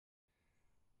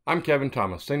I'm Kevin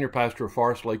Thomas, Senior Pastor of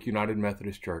Forest Lake United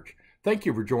Methodist Church. Thank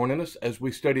you for joining us as we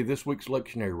study this week's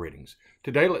lectionary readings.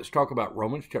 Today, let's talk about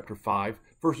Romans chapter 5,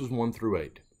 verses 1 through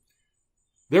 8.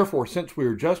 Therefore, since we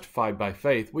are justified by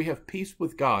faith, we have peace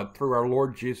with God through our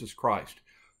Lord Jesus Christ,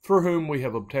 through whom we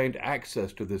have obtained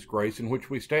access to this grace in which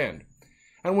we stand.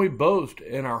 And we boast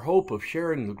in our hope of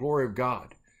sharing the glory of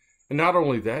God. And not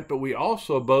only that, but we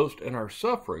also boast in our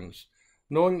sufferings,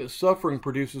 knowing that suffering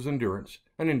produces endurance,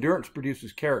 and endurance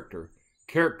produces character.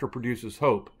 Character produces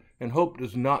hope, and hope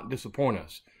does not disappoint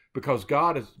us, because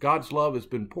God's love has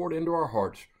been poured into our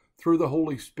hearts through the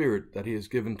Holy Spirit that He has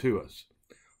given to us.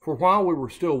 For while we were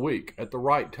still weak, at the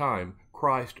right time,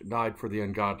 Christ died for the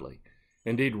ungodly.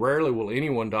 Indeed, rarely will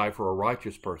anyone die for a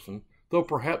righteous person, though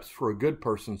perhaps for a good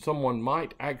person someone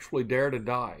might actually dare to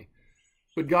die.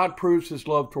 But God proves His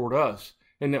love toward us,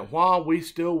 in that while we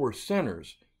still were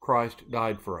sinners, Christ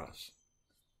died for us.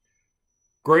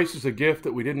 Grace is a gift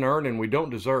that we didn't earn and we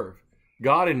don't deserve.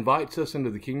 God invites us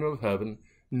into the kingdom of heaven,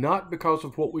 not because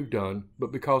of what we've done,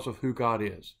 but because of who God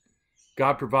is.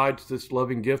 God provides this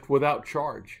loving gift without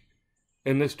charge.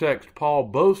 In this text, Paul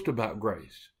boasts about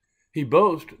grace. He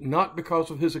boasts not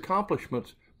because of his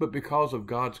accomplishments, but because of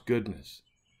God's goodness.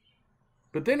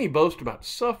 But then he boasts about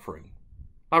suffering.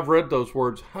 I've read those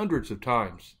words hundreds of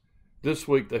times. This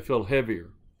week they feel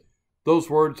heavier.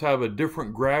 Those words have a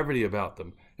different gravity about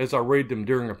them as I read them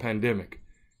during a pandemic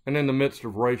and in the midst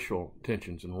of racial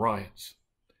tensions and riots.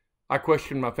 I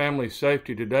question my family's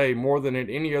safety today more than at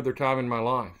any other time in my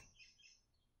life.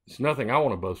 It's nothing I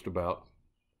want to boast about.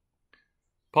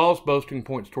 Paul's boasting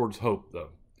points towards hope,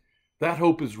 though. That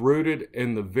hope is rooted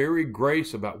in the very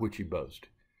grace about which he boasts.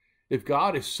 If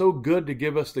God is so good to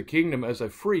give us the kingdom as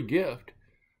a free gift,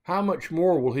 how much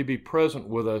more will He be present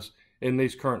with us in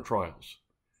these current trials?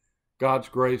 God's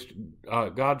grace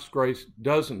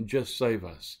doesn't just save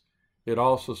us. It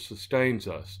also sustains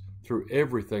us through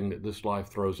everything that this life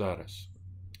throws at us.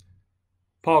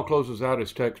 Paul closes out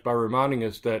his text by reminding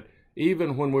us that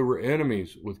even when we were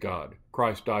enemies with God,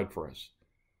 Christ died for us.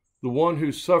 The one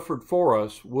who suffered for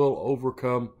us will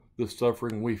overcome the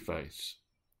suffering we face.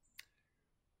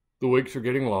 The weeks are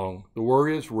getting long. The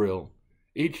worry is real.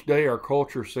 Each day our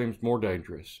culture seems more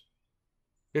dangerous.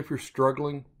 If you're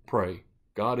struggling, pray.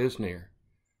 God is near.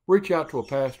 Reach out to a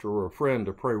pastor or a friend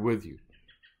to pray with you.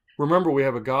 Remember, we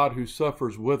have a God who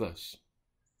suffers with us.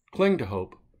 Cling to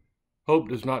hope. Hope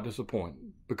does not disappoint,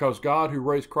 because God who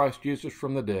raised Christ Jesus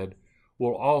from the dead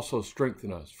will also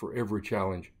strengthen us for every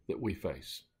challenge that we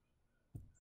face.